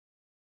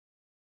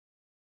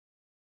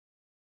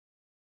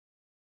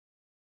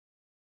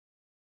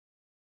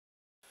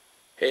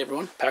Hey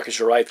everyone,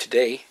 package arrived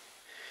today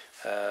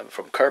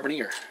from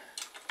Carboneer.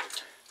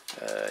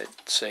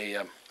 It's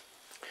a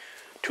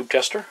tube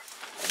tester,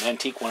 an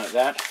antique one at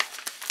that.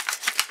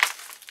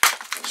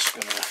 Just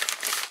gonna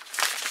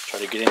try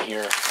to get in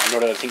here. I know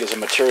that I think there's a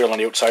material on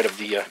the outside of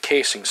the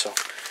casing, so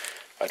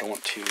I don't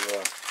want to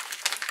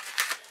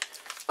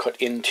cut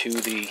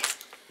into the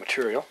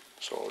material,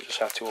 so I'll just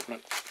have to open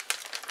it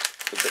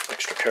a bit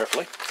extra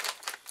carefully.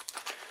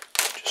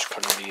 Just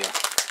cutting the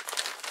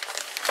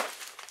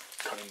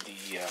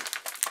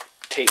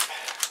tape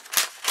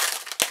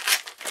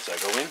as I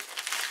go in.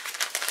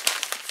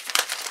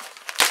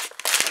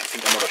 I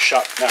think I'm out of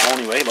shot now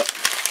anyway, but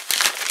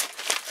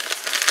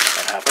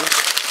that happens.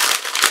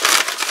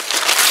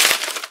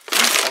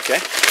 Okay,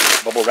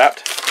 bubble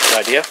wrapped, good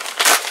idea.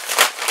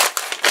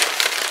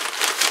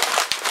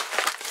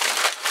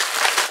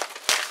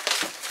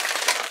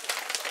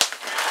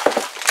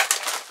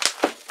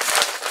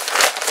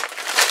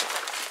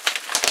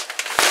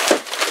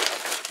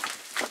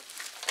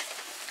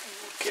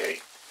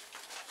 Okay.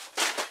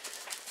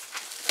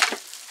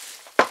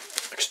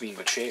 Looks to be in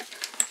good shape,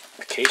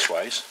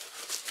 case-wise.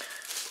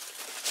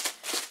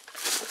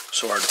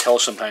 So hard to tell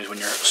sometimes when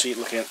you're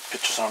looking at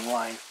pictures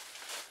online.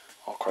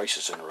 Oh Christ,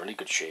 it's in really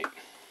good shape.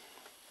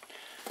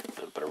 A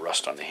little bit of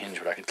rust on the hinge,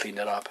 but I can clean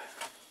that up.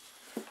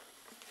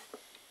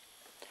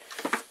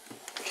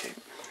 Okay.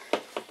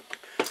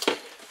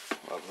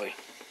 Lovely.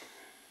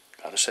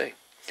 Gotta say,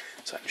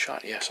 is that in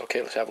shot? Yes.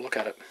 Okay, let's have a look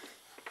at it.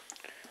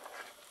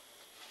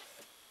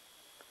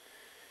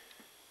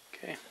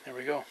 Okay, there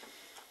we go.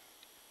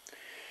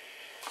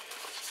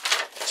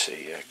 It's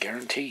a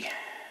guarantee.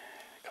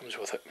 Comes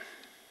with it.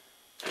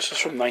 This is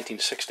from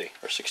 1960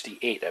 or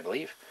 68, I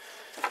believe,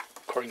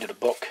 according to the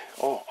book.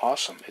 Oh,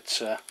 awesome!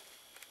 It's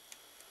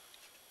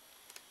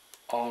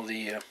all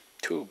the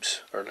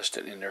tubes are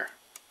listed in there.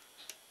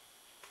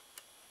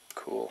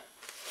 Cool.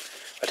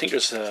 I think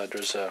there's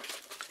a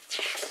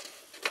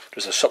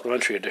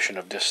supplementary edition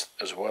of this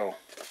as well,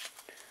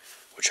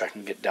 which I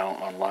can get down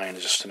online.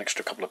 It's just an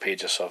extra couple of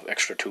pages of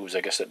extra tubes,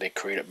 I guess, that they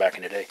created back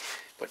in the day.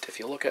 But if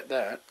you look at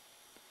that,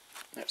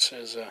 that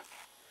says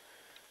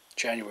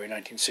January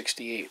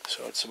 1968,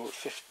 so it's about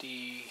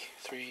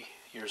 53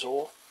 years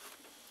old.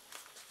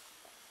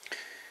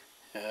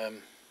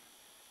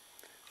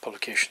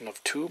 Publication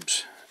of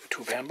tubes, a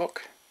tube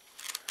handbook.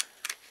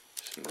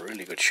 It's in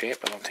really good shape.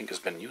 I don't think it's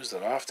been used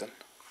that often.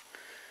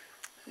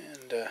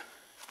 And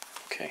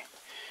okay.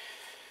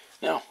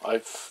 Now,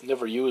 I've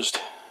never used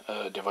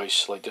a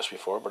device like this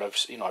before, but I've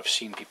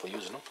seen people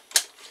using them.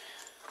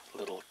 A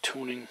little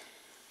tuning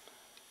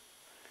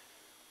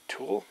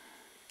tool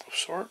of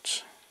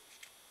sorts.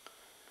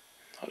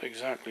 Not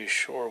exactly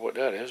sure what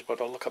that is, but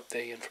I'll look up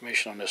the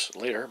information on this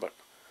later. But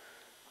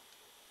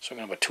some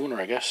kind of a tuner,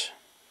 I guess.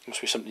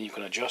 Must be something you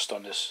can adjust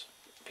on this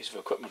piece of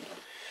equipment.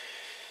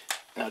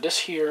 Now this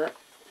here,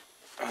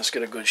 let's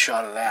get a good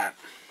shot of that.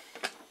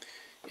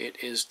 It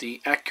is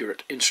the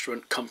Accurate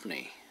Instrument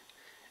Company.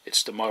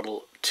 It's the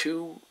model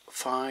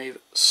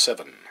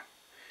 257,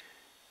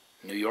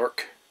 New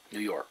York, New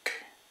York.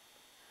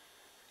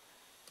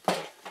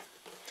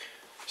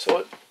 So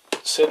it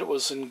said it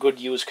was in good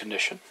use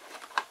condition.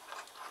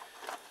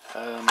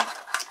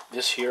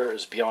 This here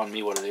is beyond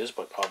me what it is,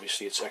 but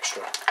obviously it's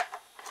extra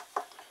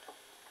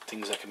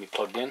things that can be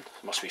plugged in.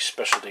 It must be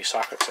specialty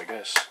sockets, I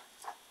guess.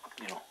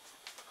 You know,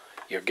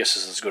 your guess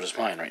is as good as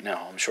mine right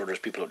now. I'm sure there's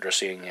people out there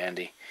saying,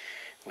 Andy,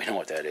 we know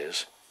what that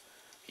is.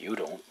 You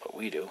don't, but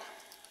we do.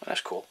 Well,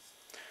 that's cool.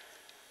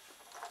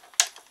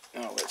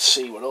 Now let's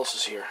see what else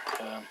is here.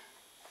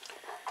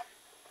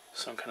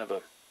 Some kind of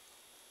a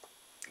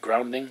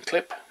grounding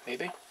clip,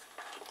 maybe.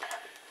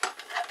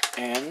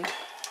 And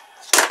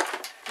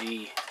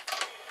the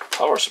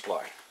power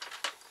supply,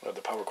 or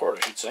the power cord,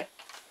 I should say.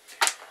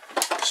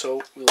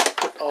 So we'll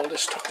put all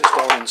this, tuck this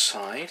down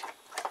inside.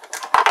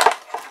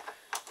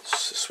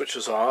 This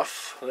switches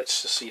off.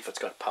 Let's just see if it's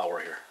got power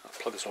here. I'll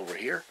plug this over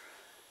here.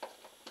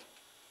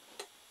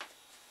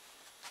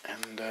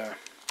 And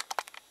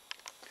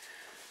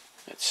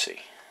let's see.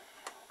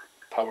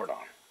 Powered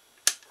on.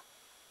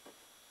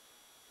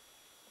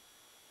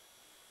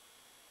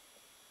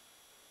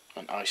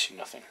 And I see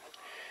nothing.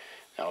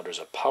 Now there's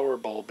a power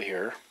bulb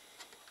here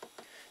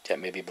that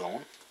may be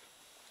blown.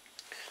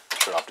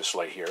 Shut off this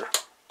light here.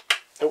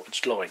 Oh, it's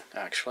glowing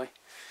actually.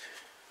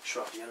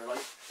 Shut off the other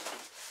light.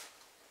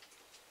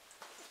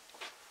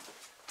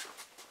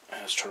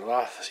 And let's turn it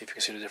off. See if you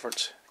can see the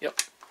difference. Yep.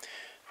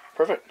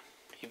 Perfect.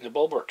 Even the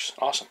bulb works.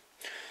 Awesome.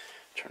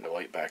 Turn the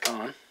light back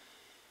on.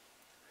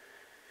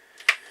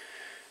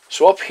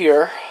 So up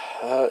here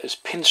is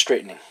pin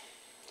straightening.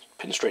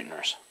 Pin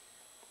straighteners.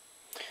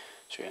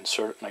 So you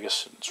insert it, and I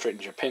guess it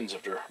straightens your pins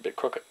if they're a bit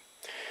crooked.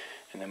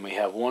 And then we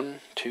have 1,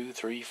 2,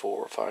 3,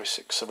 4, 5,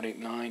 6, 7, 8,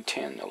 9,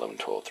 10, 11,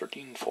 12,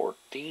 13,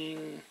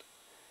 14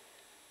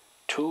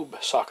 tube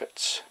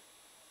sockets.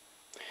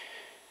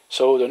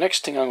 So the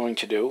next thing I'm going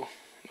to do,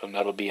 and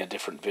that'll be a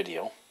different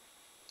video,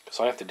 because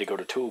I have to dig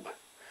out a tube.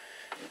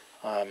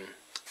 I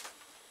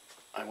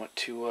want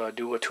to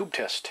do a tube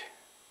test,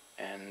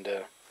 and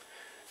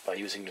by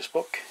using this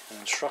book and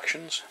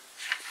instructions.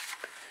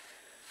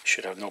 You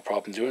should have no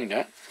problem doing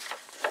that.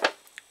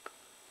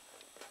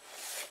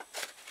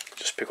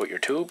 Just pick out your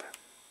tube.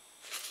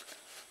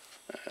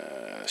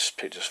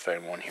 Just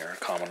find one here, a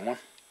common one.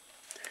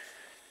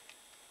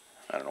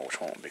 I don't know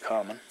which one would be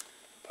common,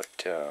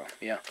 but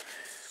yeah.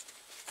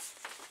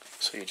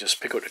 So you just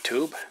pick out the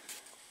tube,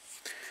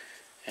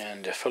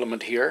 and the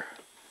filament here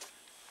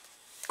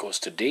goes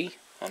to D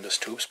on this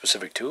tube,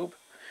 specific tube,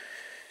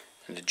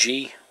 and the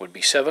G would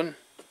be 7.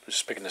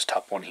 Just picking this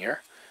top one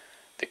here.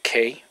 The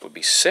K would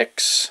be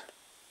 6.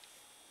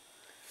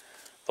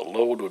 The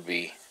load would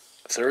be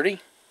 30.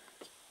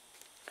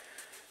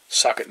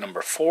 Socket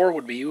number 4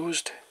 would be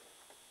used,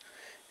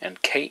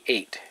 and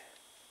K8.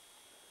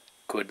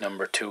 Good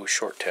number 2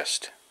 short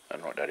test. I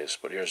don't know what that is,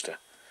 but here's the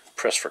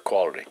press for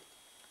quality.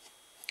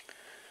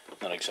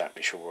 Not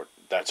exactly sure what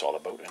that's all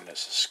about, and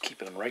this is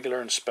keeping them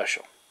regular and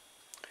special.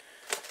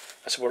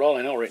 That's about all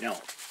I know right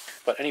now.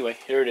 But anyway,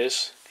 here it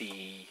is,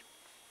 the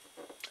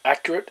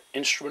Accurate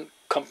Instrument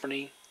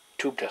Company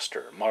Tube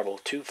Tester, Model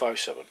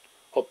 257.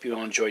 Hope you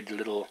enjoyed the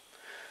little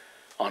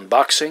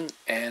unboxing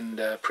and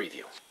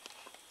preview.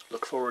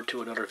 Look forward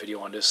to another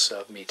video on this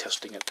of me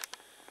testing it.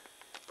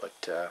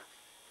 But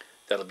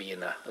that'll be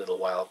in a little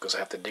while, because I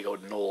have to dig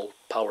out an old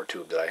power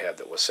tube that I had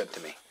that was sent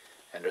to me.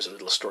 And there's a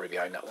little story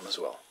behind that one as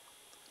well.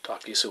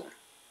 Talk to you soon.